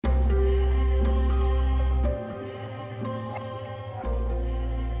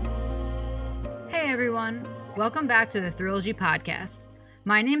everyone. Welcome back to the Thrilogy Podcast.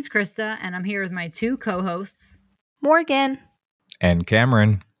 My name's Krista, and I'm here with my two co-hosts, Morgan and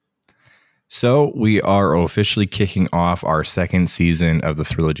Cameron. So we are officially kicking off our second season of the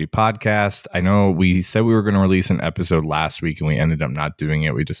Thrilogy Podcast. I know we said we were going to release an episode last week and we ended up not doing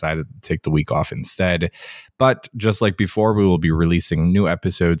it. We decided to take the week off instead. But just like before, we will be releasing new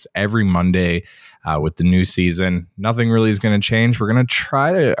episodes every Monday with the new season. Nothing really is going to change. We're going to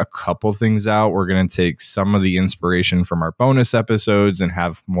try a couple things out. We're going to take some of the inspiration from our bonus episodes and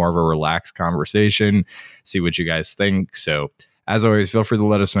have more of a relaxed conversation, see what you guys think. So as always, feel free to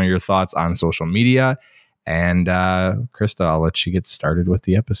let us know your thoughts on social media. And Krista, I'll let you get started with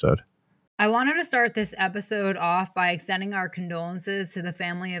the episode. I wanted to start this episode off by extending our condolences to the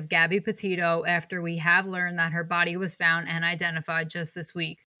family of Gabby Petito after we have learned that her body was found and identified just this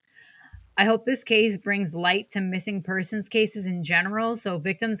week. I hope this case brings light to missing persons cases in general so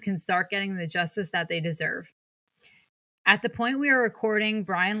victims can start getting the justice that they deserve. At the point we are recording,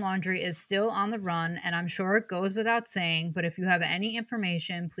 Brian Laundrie is still on the run, and I'm sure it goes without saying, but if you have any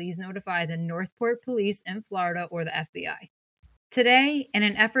information, please notify the Northport Police in Florida or the FBI. Today, in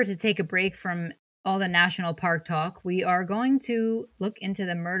an effort to take a break from all the national park talk, we are going to look into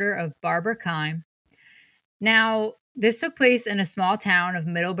the murder of Barbara Keim. Now, this took place in a small town of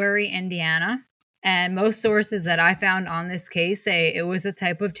Middlebury, Indiana. And most sources that I found on this case say it was the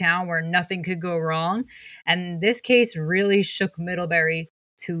type of town where nothing could go wrong. And this case really shook Middlebury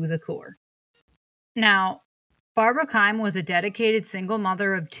to the core. Now, Barbara Keim was a dedicated single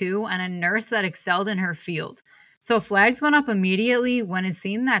mother of two and a nurse that excelled in her field. So flags went up immediately when it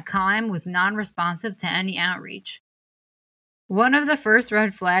seemed that Keim was non-responsive to any outreach. One of the first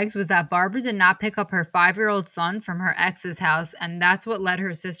red flags was that Barbara did not pick up her 5-year-old son from her ex's house, and that's what led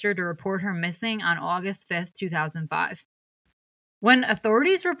her sister to report her missing on August 5th, 2005. When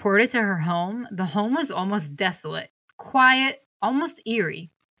authorities reported to her home, the home was almost desolate, quiet, almost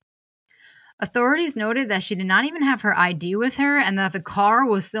eerie. Authorities noted that she did not even have her ID with her and that the car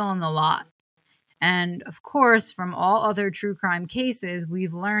was still in the lot. And of course, from all other true crime cases,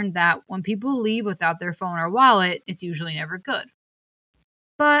 we've learned that when people leave without their phone or wallet, it's usually never good.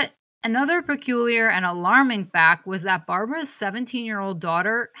 But another peculiar and alarming fact was that Barbara's 17-year-old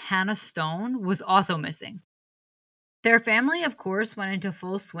daughter, Hannah Stone, was also missing. Their family, of course, went into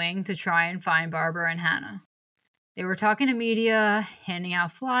full swing to try and find Barbara and Hannah. They were talking to media, handing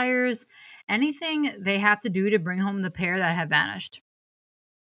out flyers, anything they have to do to bring home the pair that had vanished.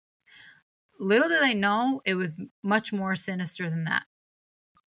 Little did they know, it was much more sinister than that.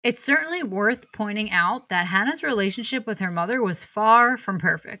 It's certainly worth pointing out that Hannah's relationship with her mother was far from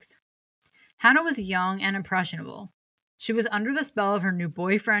perfect. Hannah was young and impressionable. She was under the spell of her new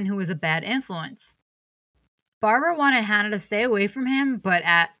boyfriend who was a bad influence. Barbara wanted Hannah to stay away from him, but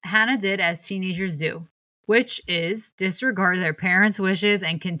Hannah did as teenagers do, which is disregard their parents' wishes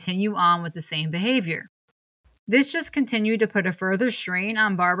and continue on with the same behavior. This just continued to put a further strain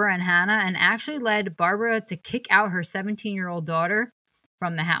on Barbara and Hannah and actually led Barbara to kick out her 17-year-old daughter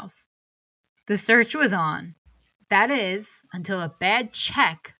from the house. The search was on. That is, until a bad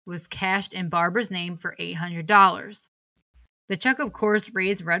check was cashed in Barbara's name for $800. The check, of course,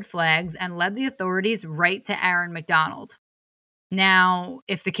 raised red flags and led the authorities right to Aaron McDonald. Now,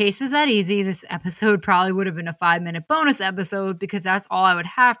 if the case was that easy, this episode probably would have been a 5-minute bonus episode because that's all I would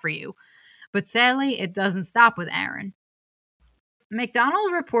have for you. But sadly, it doesn't stop with Aaron.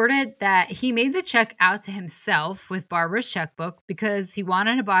 McDonald reported that he made the check out to himself with Barbara's checkbook because he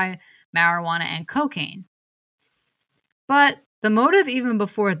wanted to buy marijuana and cocaine. But the motive even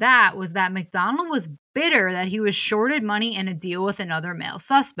before that was that McDonald was bitter that he was shorted money in a deal with another male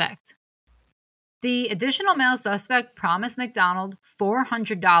suspect. The additional male suspect promised McDonald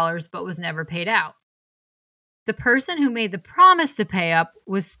 $400 but was never paid out. The person who made the promise to pay up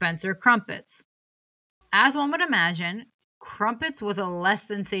was Spencer Crumpets. As one would imagine, Crumpets was a less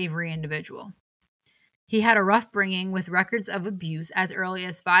than savory individual. He had a rough upbringing with records of abuse as early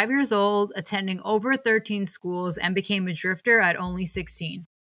as 5 years old, attending over 13 schools, and became a drifter at only 16.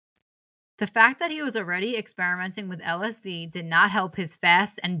 The fact that he was already experimenting with LSD did not help his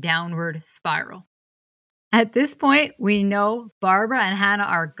fast and downward spiral. At this point, we know Barbara and Hannah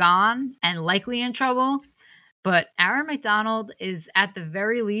are gone and likely in trouble, but Aaron McDonald is at the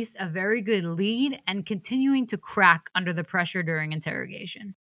very least a very good lead and continuing to crack under the pressure during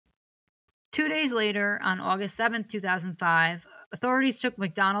interrogation. 2 days later, on August 7th, 2005, authorities took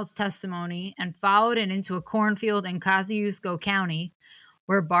McDonald's testimony and followed it into a cornfield in Kosciuszko County,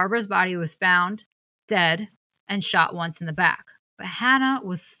 where Barbara's body was found, dead, and shot once in the back. But Hannah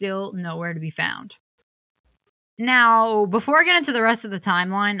was still nowhere to be found. Now, before I get into the rest of the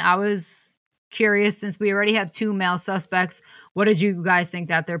timeline, I was curious, since we already have 2 male suspects, what did you guys think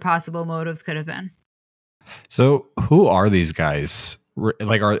that their possible motives could have been? So, who are these guys?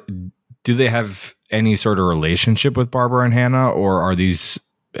 Like, do they have any sort of relationship with Barbara and Hannah, or are these,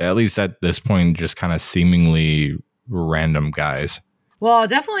 at least at this point, just kind of seemingly random guys? Well, I'll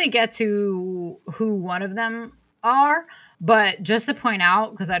definitely get to who one of them are, but just to point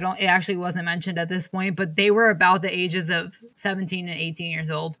out, because it actually wasn't mentioned at this point, but they were about the ages of 17 and 18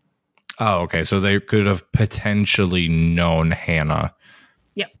 years old. Oh, okay. So they could have potentially known Hannah.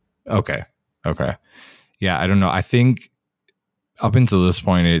 Yep. Okay. Okay. Yeah, I don't know. I think up until this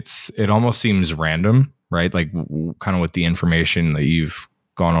point, it almost seems random, right? Like kind of with the information that you've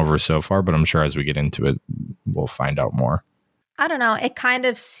gone over so far, but I'm sure as we get into it, we'll find out more. I don't know. It kind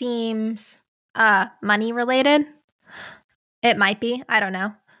of seems money related. It might be. I don't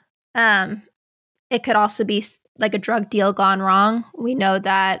know. It could also be like a drug deal gone wrong. We know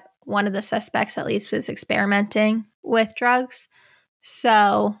that one of the suspects at least was experimenting with drugs.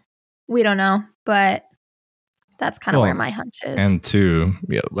 So we don't know, but that's kind of where my hunch is. And two,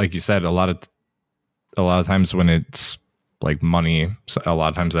 yeah, like you said, a lot of times when it's like money, a lot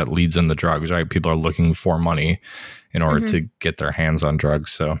of times that leads into drugs, right? People are looking for money in order to get their hands on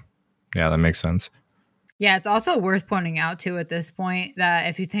drugs. So yeah, that makes sense. Yeah, it's also worth pointing out too at this point that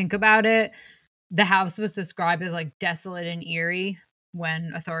if you think about it, the house was described as like desolate and eerie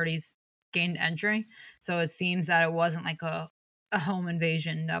when authorities gained entry. So it seems that it wasn't like a home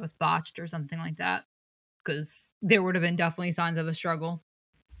invasion that was botched or something like that, because there would have been definitely signs of a struggle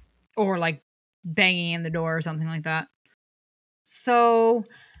or like banging in the door or something like that. So,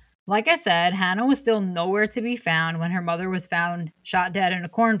 like I said, Hannah was still nowhere to be found when her mother was found shot dead in a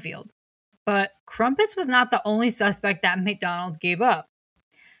cornfield. But Crumpets was not the only suspect that McDonald gave up.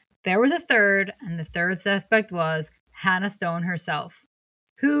 There was a third, and the third suspect was Hannah Stone herself,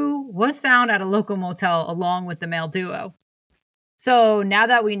 who was found at a local motel along with the male duo. So now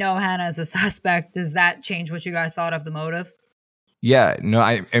that we know Hannah is a suspect, does that change what you guys thought of the motive? Yeah, no,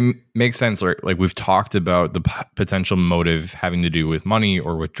 it makes sense. Like we've talked about the potential motive having to do with money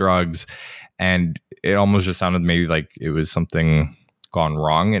or with drugs, and it almost just sounded maybe like it was something gone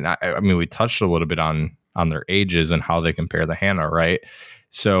wrong. And I mean, we touched a little bit on their ages and how they compare to Hannah, right?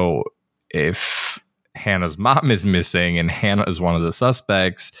 So if Hannah's mom is missing and Hannah is one of the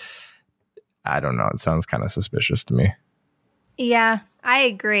suspects, I don't know. It sounds kind of suspicious to me. Yeah, I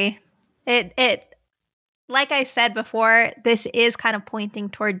agree. It like I said before, this is kind of pointing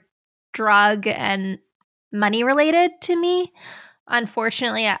toward drug and money related to me.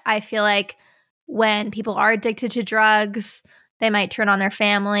 Unfortunately, I feel like when people are addicted to drugs, they might turn on their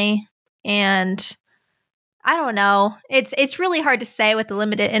family, and I don't know. It's really hard to say with the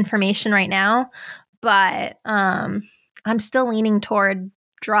limited information right now, but I'm still leaning toward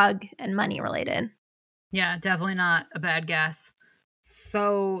drug and money related. Yeah, definitely not a bad guess.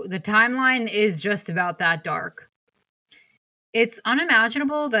 So the timeline is just about that dark. It's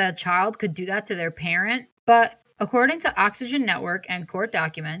unimaginable that a child could do that to their parent, but according to Oxygen Network and court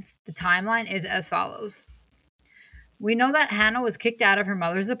documents, the timeline is as follows. We know that Hannah was kicked out of her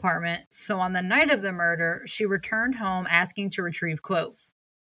mother's apartment, so on the night of the murder, she returned home asking to retrieve clothes.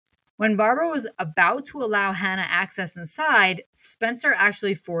 When Barbara was about to allow Hannah access inside, Spencer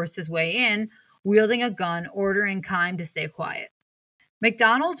actually forced his way in, wielding a gun, ordering Keim to stay quiet.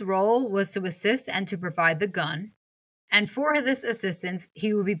 McDonald's role was to assist and to provide the gun, and for this assistance,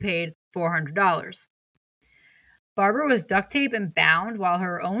 he would be paid $400. Barbara was duct taped and bound while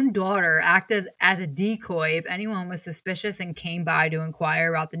her own daughter acted as a decoy if anyone was suspicious and came by to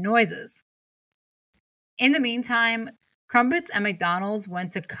inquire about the noises. In the meantime, Crumpets and McDonald's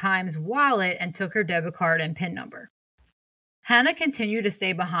went to Keim's wallet and took her debit card and PIN number. Hannah continued to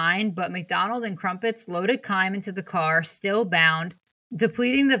stay behind, but McDonald and Crumpets loaded Keim into the car, still bound,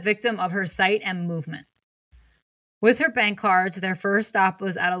 depleting the victim of her sight and movement. With her bank cards, their first stop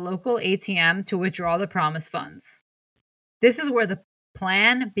was at a local ATM to withdraw the promised funds. This is where the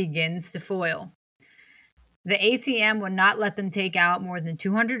plan begins to foil. The ATM would not let them take out more than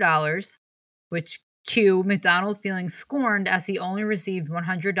 $200, which cue McDonald feeling scorned as he only received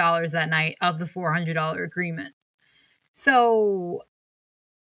 $100 that night of the $400 agreement. So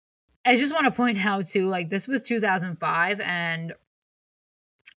I just want to point out too, like this was 2005 and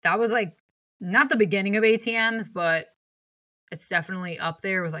that was like not the beginning of ATMs, but it's definitely up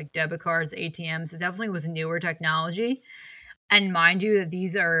there with like debit cards, ATMs. It definitely was newer technology. And mind you that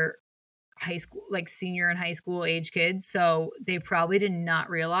these are high school, like senior and high school age kids. So they probably did not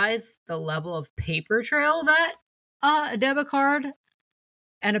realize the level of paper trail that a debit card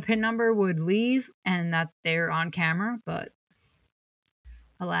and a PIN number would leave and that they're on camera. But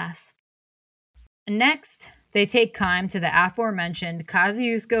alas. Next, they take Keim to the aforementioned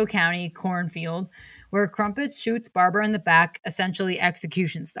Kosciuszko County cornfield, where Crumpets shoots Barbara in the back, essentially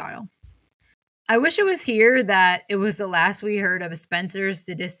execution style. I wish it was here that it was the last we heard of Spencer's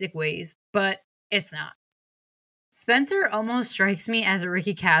sadistic ways, but it's not. Spencer almost strikes me as a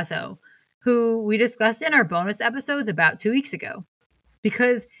Ricky Kazo, who we discussed in our bonus episodes about 2 weeks ago,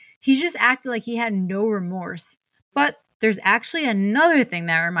 because he just acted like he had no remorse. But there's actually another thing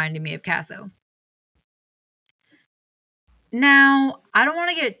that reminded me of Kazo. Now, I don't want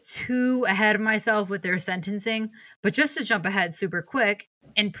to get too ahead of myself with their sentencing, but just to jump ahead super quick,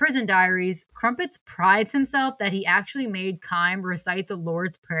 in Prison Diaries, Crumpets prides himself that he actually made Keim recite the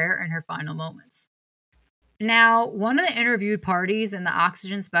Lord's Prayer in her final moments. Now, one of the interviewed parties in the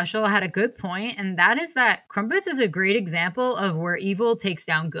Oxygen special had a good point, and that is that Crumpets is a great example of where evil takes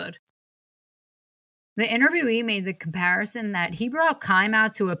down good. The interviewee made the comparison that he brought Keim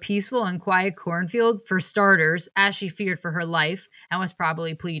out to a peaceful and quiet cornfield for starters, as she feared for her life and was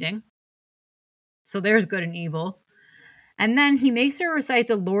probably pleading. So there's good and evil. And then he makes her recite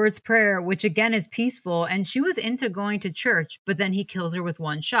the Lord's Prayer, which again is peaceful, and she was into going to church, but then he kills her with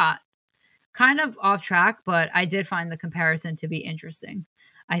one shot. Kind of off track, but I did find the comparison to be interesting.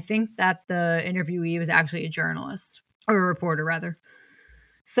 I think that the interviewee was actually a journalist, or a reporter rather.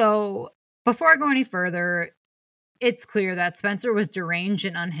 So before I go any further, it's clear that Spencer was deranged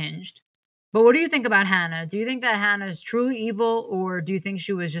and unhinged. But what do you think about Hannah? Do you think that Hannah is truly evil, or do you think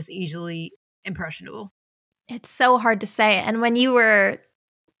she was just easily impressionable? It's so hard to say. And when you were,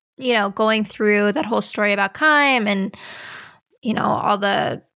 going through that whole story about Keim and, all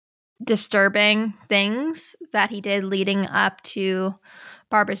the disturbing things that he did leading up to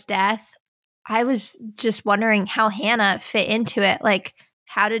Barbara's death, I was just wondering how Hannah fit into it. Like,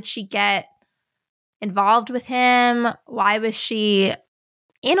 how did she get involved with him? Why was she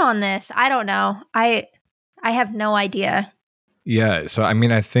in on this? I don't know. I have no idea. Yeah, so I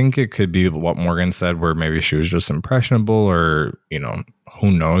mean, I think it could be what Morgan said, where maybe she was just impressionable, or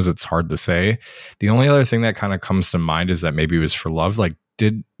who knows? It's hard to say. The only other thing that kind of comes to mind is that maybe it was for love. Like,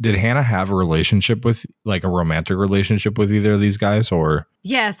 did Hannah have a relationship with, like, a romantic relationship with either of these guys, or?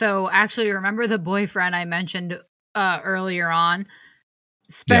 Yeah, so actually, remember the boyfriend I mentioned earlier on?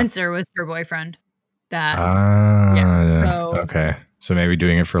 Spencer was her boyfriend. Okay, so maybe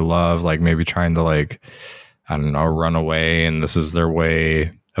doing it for love, like maybe trying to, like, I don't know, run away, and this is their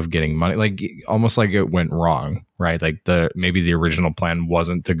way of getting money. Like, almost like it went wrong, right? Like, maybe the original plan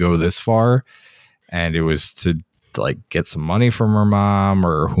wasn't to go this far, and it was to, like, get some money from her mom,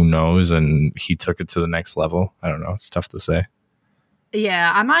 or who knows, and he took it to the next level. I don't know. It's tough to say.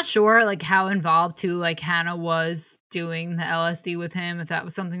 Yeah, I'm not sure, like, how involved too, like, Hannah was doing the LSD with him, if that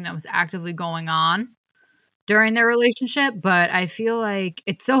was something that was actively going on during their relationship, but I feel like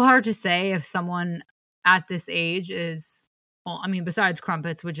it's so hard to say if someone at this age is, well, I mean, besides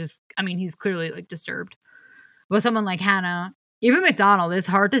Crumpets, which is, I mean, he's clearly, like, disturbed, but someone like Hannah, even McDonald, it's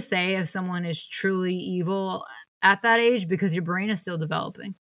hard to say if someone is truly evil at that age because your brain is still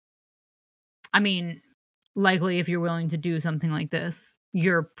developing. I mean, likely if you're willing to do something like this,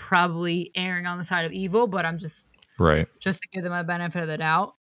 you're probably erring on the side of evil, but I'm just to give them a benefit of the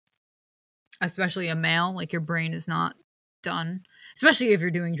doubt, especially a male, like, your brain is not done, especially if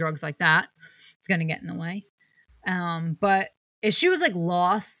you're doing drugs like that. It's going to get in the way. But if she was, like,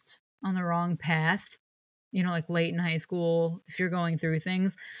 lost on the wrong path, like, late in high school, if you're going through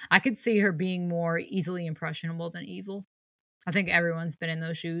things, I could see her being more easily impressionable than evil. I think everyone's been in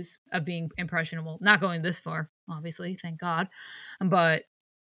those shoes of being impressionable. Not going this far, obviously, thank God. But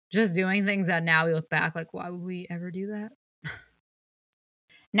just doing things that now we look back like, why would we ever do that?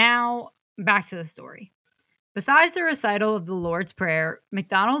 Now, back to the story. Besides the recital of the Lord's Prayer,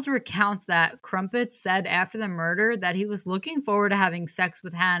 McDonald's recounts that Crumpets said after the murder that he was looking forward to having sex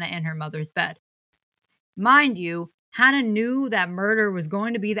with Hannah in her mother's bed. Mind you, Hannah knew that murder was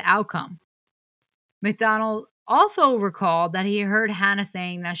going to be the outcome. McDonald also recalled that he heard Hannah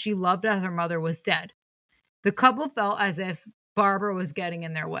saying that she loved that her mother was dead. The couple felt as if Barbara was getting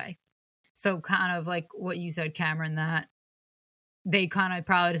in their way. So kind of like what you said, Cameron, that they kind of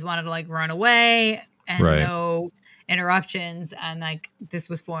probably just wanted to, like, run away and no interruptions, and, like, this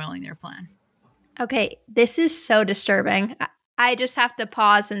was foiling their plan. Okay, this is so disturbing. I just have to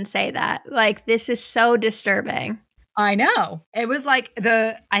pause and say that. Like, this is so disturbing. I know. It was like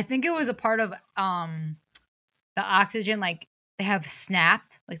I think it was a part of the Oxygen, like, they have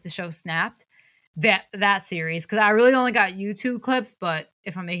Snapped, like the show Snapped, that series, because I really only got YouTube clips, but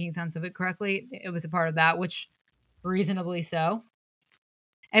if I'm making sense of it correctly, it was a part of that, which reasonably so.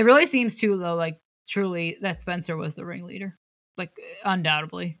 It really seems too, though, like, truly that Spencer was the ringleader, like,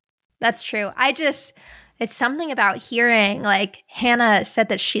 undoubtedly. That's true. It's something about hearing, like, Hannah said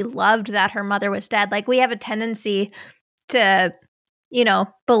that she loved that her mother was dead. Like, we have a tendency to,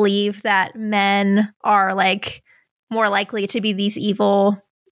 believe that men are, like, more likely to be these evil,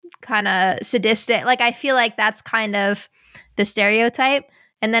 kind of sadistic. Like, I feel like that's kind of the stereotype.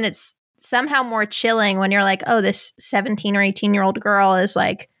 And then it's somehow more chilling when you're like, oh, this 17 or 18-year-old girl is,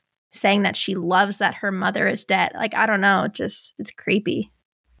 like, saying that she loves that her mother is dead. Like, I don't know. It's creepy.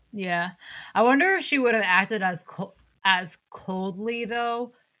 Yeah. I wonder if she would have acted as coldly,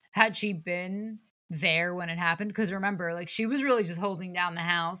 though, had she been there when it happened. Because remember, like, she was really just holding down the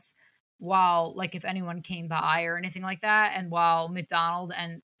house while, like, if anyone came by or anything like that, and while McDonald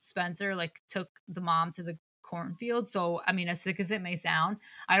and Spencer, like, took the mom to the cornfield. So, I mean, as sick as it may sound,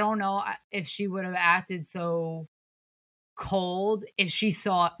 I don't know if she would have acted so cold if she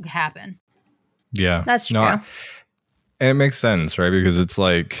saw it happen. Yeah. That's true. And it makes sense, right? Because it's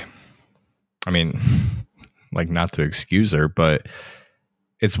like, I mean, like, not to excuse her, but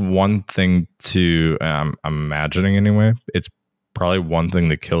it's one thing to, I'm imagining anyway, it's probably one thing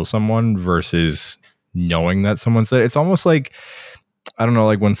to kill someone versus knowing that someone's dead. It's almost like, I don't know,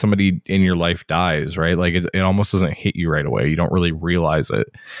 like when somebody in your life dies, right? Like it almost doesn't hit you right away. You don't really realize it.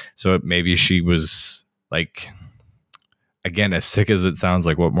 So maybe she was like, again, as sick as it sounds,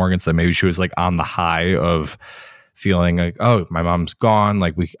 like what Morgan said, maybe she was like on the high of feeling like, oh, my mom's gone.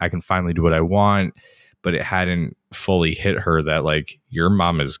 Like I can finally do what I want. But it hadn't fully hit her that, like, your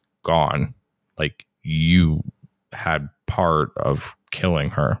mom is gone. Like, you had part of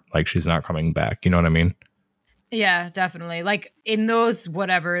killing her. Like, she's not coming back. You know what I mean? Yeah, definitely. Like, in those,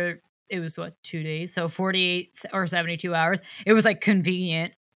 whatever, it was 2 days? So 48 or 72 hours. It was, like,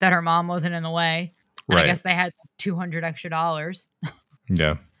 convenient that her mom wasn't in the way. And Right. I guess they had $200 extra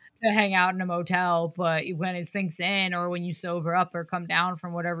Yeah. to hang out in a motel. But when it sinks in, or when you sober up or come down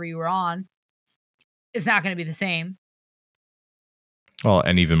from whatever you were on, it's not going to be the same. Well,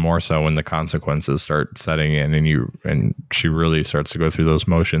 and even more so when the consequences start setting in and she really starts to go through those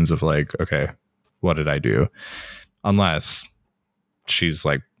motions of like, okay, what did I do? Unless she's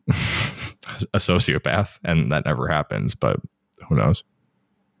like a sociopath and that never happens, but who knows?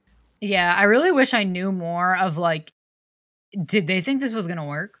 Yeah, I really wish I knew more of, like, did they think this was going to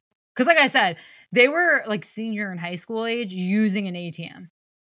work? Because, like I said, they were, like, senior in high school age using an ATM.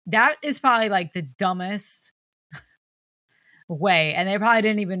 That is probably, like, the dumbest way. And they probably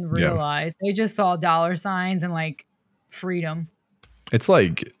didn't even realize. They just saw dollar signs and, like, freedom. It's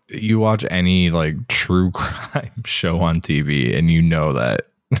like you watch any, like, true crime show on TV and you know that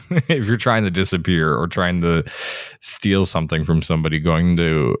if you're trying to disappear or trying to steal something from somebody, going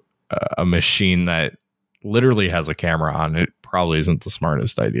to a machine that literally has a camera on it probably isn't the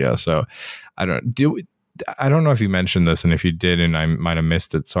smartest idea. So I don't know if you mentioned this, and if you did and I might have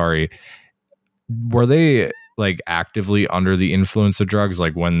missed it, sorry. Were they, like, actively under the influence of drugs,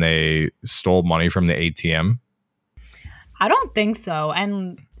 like when they stole money from the ATM? I don't think so.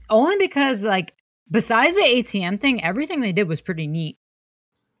 And only because, like, besides the ATM thing, everything they did was pretty neat.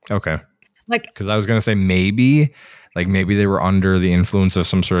 Okay. Like, because I was going to say maybe they were under the influence of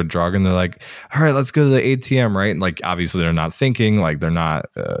some sort of drug and they're like, all right, let's go to the ATM, right? And, like, obviously they're not thinking, like, they're not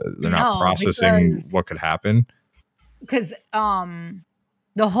processing what could happen. Because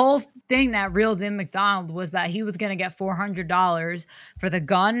the whole thing that reeled in McDonald was that he was going to get $400 for the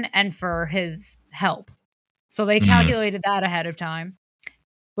gun and for his help. So they calculated that ahead of time,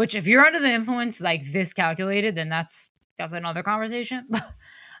 which if you're under the influence like this calculated, then that's another conversation.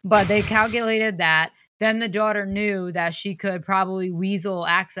 But they calculated that. Then the daughter knew that she could probably weasel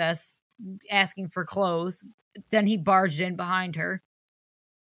access asking for clothes. Then he barged in behind her.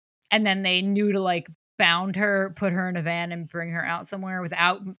 And then they knew to, like, bound her, put her in a van and bring her out somewhere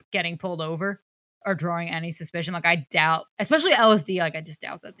without getting pulled over or drawing any suspicion. Like, I doubt, especially LSD, like, I just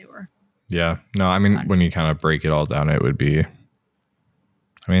doubt that they were. Yeah. No, I mean, when you kind of break it all down, it would be,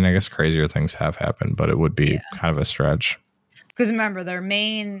 I mean, I guess crazier things have happened, but it would be kind of a stretch. Because remember, the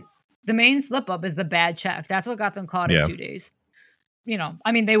main slip up is the bad check. That's what got them caught in 2 days. You know,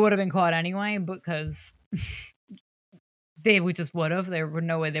 I mean, they would have been caught anyway because just would have. There were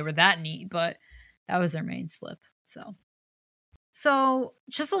no way they were that neat, but that was their main slip. So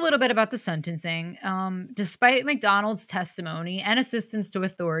just a little bit about the sentencing. Despite McDonald's testimony and assistance to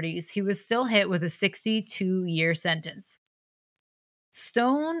authorities, he was still hit with a 62-year sentence.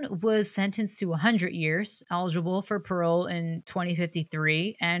 Stone was sentenced to 100 years, eligible for parole in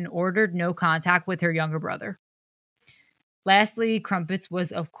 2053, and ordered no contact with her younger brother. Lastly, Crumpets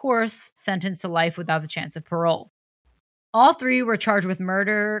was, of course, sentenced to life without the chance of parole. All three were charged with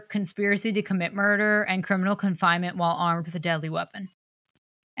murder, conspiracy to commit murder, and criminal confinement while armed with a deadly weapon.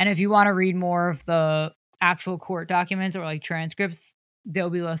 And if you want to read more of the actual court documents or like transcripts,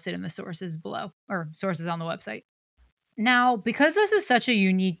 they'll be listed in the sources below or sources on the website. Now, because this is such a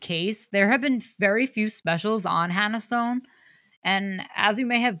unique case, there have been very few specials on Hannah Stone. And as you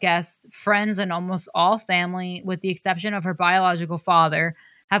may have guessed, friends and almost all family, with the exception of her biological father,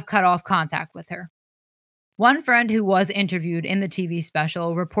 have cut off contact with her. One friend who was interviewed in the TV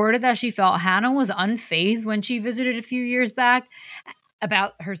special reported that she felt Hannah was unfazed when she visited a few years back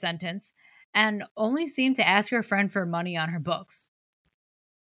about her sentence and only seemed to ask her friend for money on her books.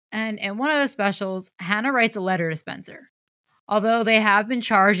 And in one of the specials, Hannah writes a letter to Spencer. Although they have been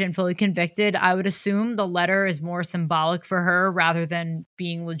charged and fully convicted, I would assume the letter is more symbolic for her rather than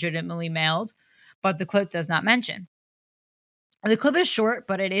being legitimately mailed, but the clip does not mention. The clip is short,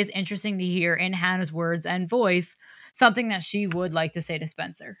 but it is interesting to hear in Hannah's words and voice something that she would like to say to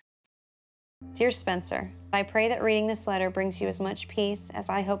Spencer. Dear Spencer, I pray that reading this letter brings you as much peace as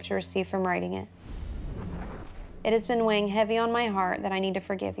I hope to receive from writing it. It has been weighing heavy on my heart that I need to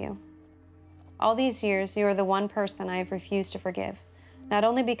forgive you. All these years, you are the one person I have refused to forgive, not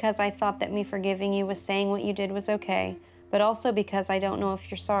only because I thought that me forgiving you was saying what you did was okay, but also because I don't know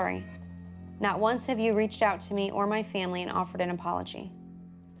if you're sorry. Not once have you reached out to me or my family and offered an apology.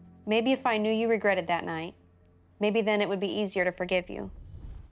 Maybe if I knew you regretted that night, maybe then it would be easier to forgive you.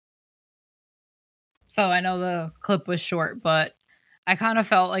 So I know the clip was short, but I kind of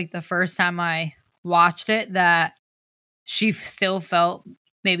felt like the first time I watched it that she still felt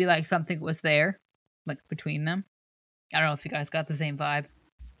maybe like something was there, like between them. I don't know if you guys got the same vibe.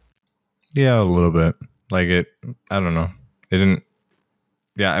 Yeah, a little bit. Like it, I don't know. It didn't,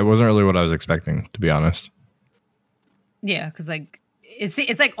 yeah, it wasn't really what I was expecting, to be honest. Yeah, because like it's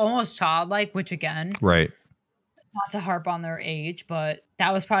like almost childlike, which again, Right. not to harp on their age, but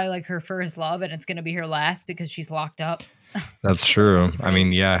that was probably like her first love, and it's going to be her last because she's locked up. That's true. I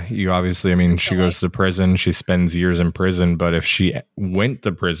mean, yeah, you obviously, I mean, she goes to prison, she spends years in prison, but if she went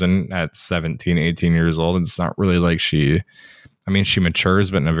to prison at 17, 18 years old, it's not really like she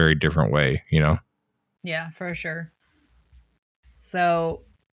matures, but in a very different way, you know? Yeah, for sure. So,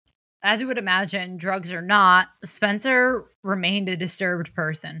 as you would imagine, drugs or not, Spencer remained a disturbed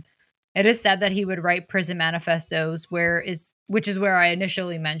person. It is said that he would write prison manifestos, which is where I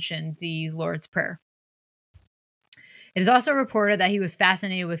initially mentioned the Lord's Prayer. It is also reported that he was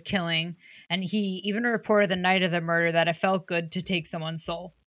fascinated with killing, and he even reported the night of the murder that it felt good to take someone's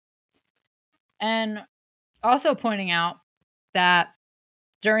soul. And also pointing out that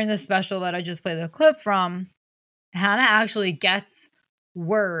during the special that I just played the clip from, Hannah actually gets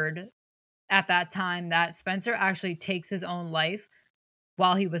word at that time that Spencer actually takes his own life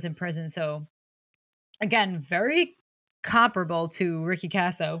while he was in prison. So, again, very comparable to Ricky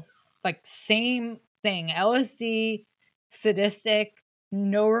Casso. Like, same thing. LSD, sadistic,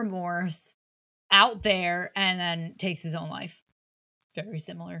 no remorse, out there, and then takes his own life. Very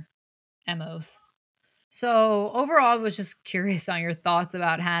similar MOs. So, overall, I was just curious on your thoughts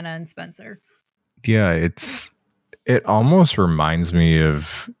about Hannah and Spencer. Yeah, it almost reminds me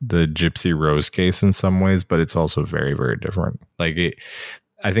of the Gypsy Rose case in some ways, but it's also very, very different. Like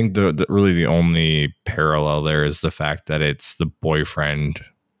I think the really the only parallel there is the fact that it's the boyfriend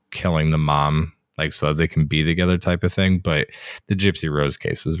killing the mom, like so that they can be together type of thing. But the Gypsy Rose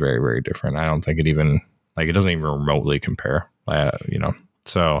case is very, very different. I don't think it even it doesn't even remotely compare. You know,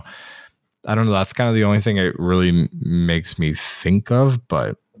 so I don't know. That's kind of the only thing it really makes me think of,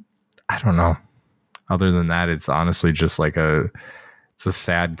 but I don't know. Other than that, it's honestly just like it's a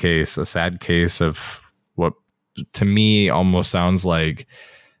sad case of what to me almost sounds like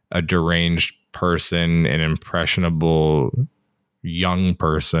a deranged person, an impressionable young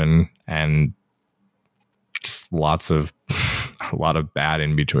person, and just a lot of bad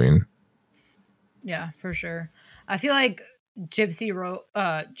in between. Yeah, for sure. I feel like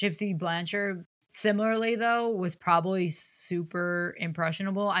Gypsy Blanchard, similarly though, was probably super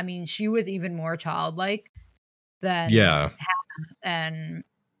impressionable. I mean, she was even more childlike than Hannah. And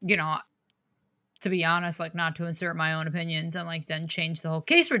you know, to be honest, like not to insert my own opinions and like then change the whole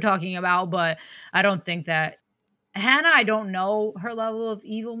case we're talking about, but I don't think that Hannah, I don't know her level of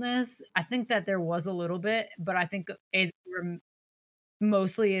evilness. I think that there was a little bit, but I think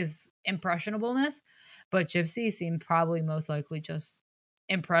mostly is impressionableness. But Gypsy seemed probably most likely just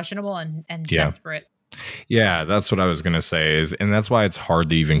impressionable and desperate. Yeah, that's what I was going to say and that's why it's hard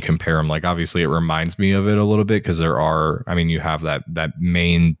to even compare them. Like, obviously it reminds me of it a little bit because you have that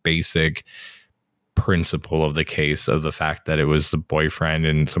main basic principle of the case of the fact that it was the boyfriend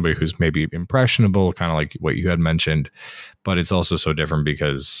and somebody who's maybe impressionable, kind of like what you had mentioned. But it's also so different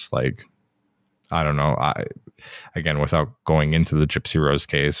because I don't know. Again, without going into the Gypsy Rose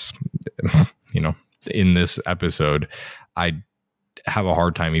case, in this episode, I have a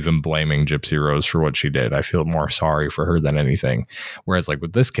hard time even blaming Gypsy Rose for what she did. I feel more sorry for her than anything. Whereas like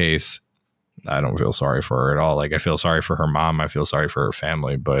with this case, I don't feel sorry for her at all. Like I feel sorry for her mom. I feel sorry for her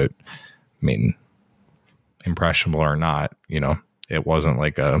family, but I mean, impressionable or not, it wasn't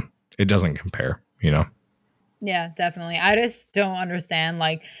like it doesn't compare, Yeah, definitely. I just don't understand.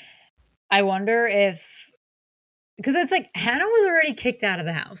 Like, I wonder if, because it's like Hannah was already kicked out of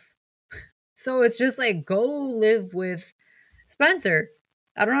the house. So it's just like, go live with Spencer.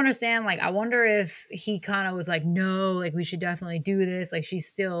 I don't understand. Like, I wonder if he kind of was like, no, like, we should definitely do this. Like, she's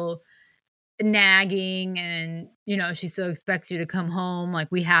still nagging and, she still expects you to come home. Like,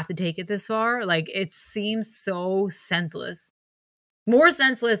 we have to take it this far. Like, it seems so senseless. More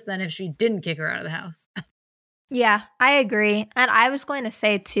senseless than if she didn't kick her out of the house. Yeah, I agree. And I was going to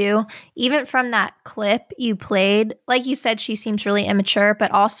say too, even from that clip you played, like you said, she seems really immature,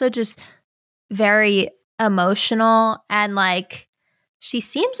 but also just very emotional. And like, she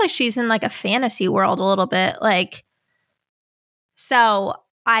seems like she's in like a fantasy world a little bit. Like, so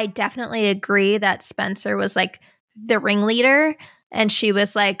I definitely agree that Spencer was like the ringleader and she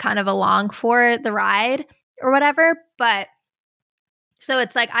was like kind of along for the ride or whatever. But so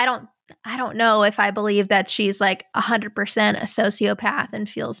it's like, I don't know if I believe that she's like 100% a sociopath and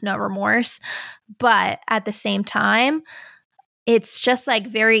feels no remorse. But at the same time, it's just like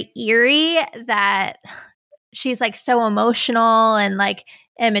very eerie that she's like so emotional and like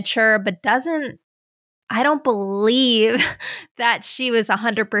immature, but I don't believe that she was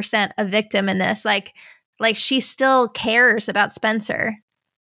 100% a victim in this. Like she still cares about Spencer.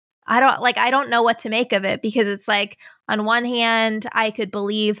 I don't know what to make of it because it's like on one hand I could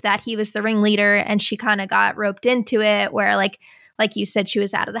believe that he was the ringleader and she kind of got roped into it where like you said she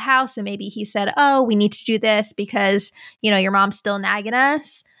was out of the house and maybe he said, "Oh, we need to do this because, your mom's still nagging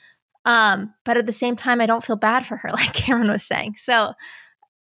us." But at the same time I don't feel bad for her like Cameron was saying. So,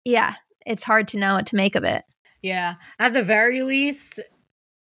 yeah, it's hard to know what to make of it. Yeah. At the very least,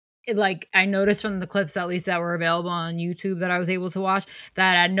 like I noticed from the clips at least that were available on YouTube that I was able to watch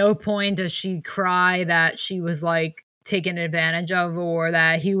that at no point does she cry that she was like taken advantage of or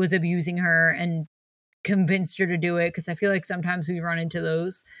that he was abusing her and convinced her to do it, because I feel like sometimes we run into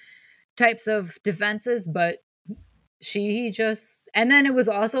those types of defenses, but she just, and then it was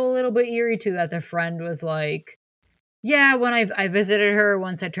also a little bit eerie too that the friend was like, yeah, when I visited her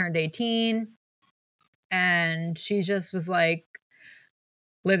once I turned 18 and she just was like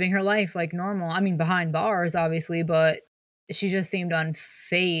living her life like normal. I mean, behind bars, obviously, but she just seemed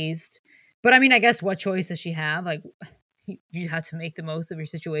unfazed. But I mean, I guess what choice does she have? Like, you had to make the most of your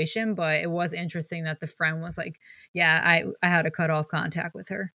situation. But it was interesting that the friend was like, "Yeah, I had to cut off contact with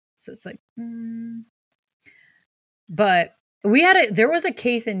her." So it's like, but there was a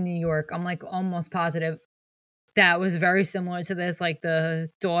case in New York. I'm like almost positive that was very similar to this. Like the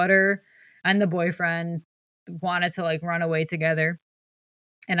daughter and the boyfriend wanted to like run away together.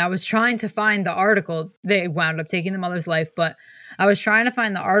 And I was trying to find the article. They wound up taking the mother's life, but I was trying to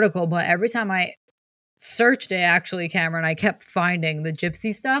find the article. But every time I searched it, actually, Cameron, I kept finding the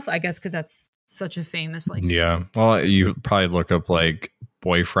gypsy stuff. I guess because that's such a famous like. Yeah. Well, you probably look up like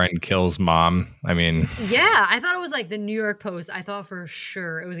boyfriend kills mom. I mean, yeah, I thought it was like the New York Post. I thought for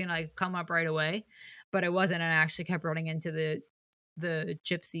sure it was gonna like come up right away, but it wasn't. And I actually kept running into the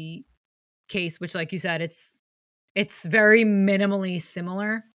gypsy case, which, like you said, it's very minimally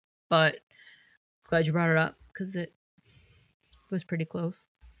similar, but glad you brought it up because it was pretty close.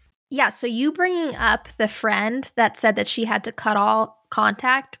 Yeah, so you bringing up the friend that said that she had to cut all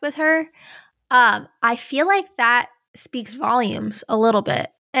contact with her, I feel like that speaks volumes a little bit.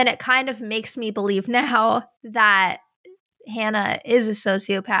 And it kind of makes me believe now that Hannah is a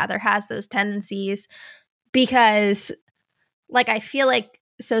sociopath or has those tendencies because, like, I feel like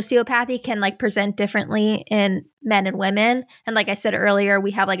sociopathy can like present differently in men and women. And like I said earlier,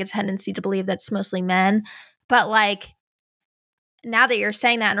 we have like a tendency to believe that's mostly men. But like now that you're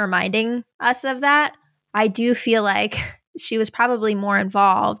saying that and reminding us of that, I do feel like she was probably more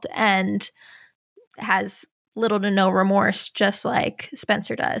involved and has little to no remorse, just like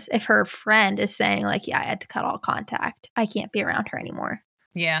Spencer does. If her friend is saying like, yeah, I had to cut all contact, I can't be around her anymore.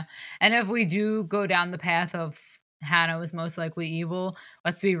 Yeah. And if we do go down the path of Hannah was most likely evil,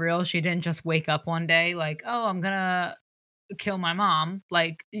 let's be real, she didn't just wake up one day like, oh, I'm gonna kill my mom.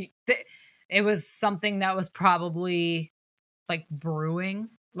 Like it was something that was probably like brewing,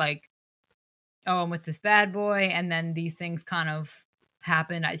 like, oh, I'm with this bad boy, and then these things kind of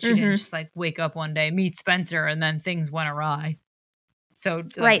happened. She didn't just like wake up one day, meet Spencer, and then things went awry. So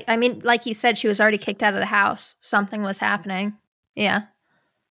right. I mean, like you said, she was already kicked out of the house. Something was happening. Yeah.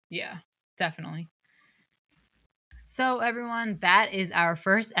 Yeah, definitely. So everyone, that is our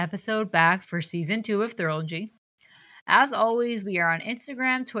first episode back for season 2 of Trilogy. As always, we are on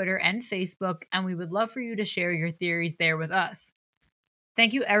Instagram, Twitter, and Facebook, and we would love for you to share your theories there with us.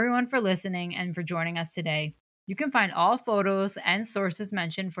 Thank you everyone for listening and for joining us today. You can find all photos and sources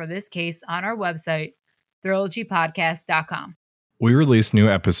mentioned for this case on our website, trilogypodcast.com. We release new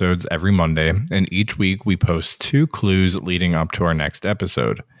episodes every Monday, and each week we post 2 clues leading up to our next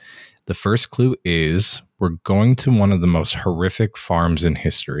episode. The first clue is we're going to one of the most horrific farms in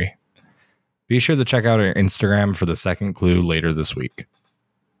history. Be sure to check out our Instagram for the second clue later this week.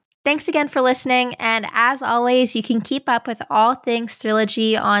 Thanks again for listening, and as always, you can keep up with all things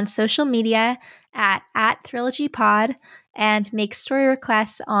Trilogy on social media at TrilogyPod and make story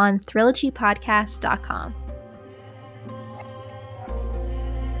requests on trilogypodcast.com.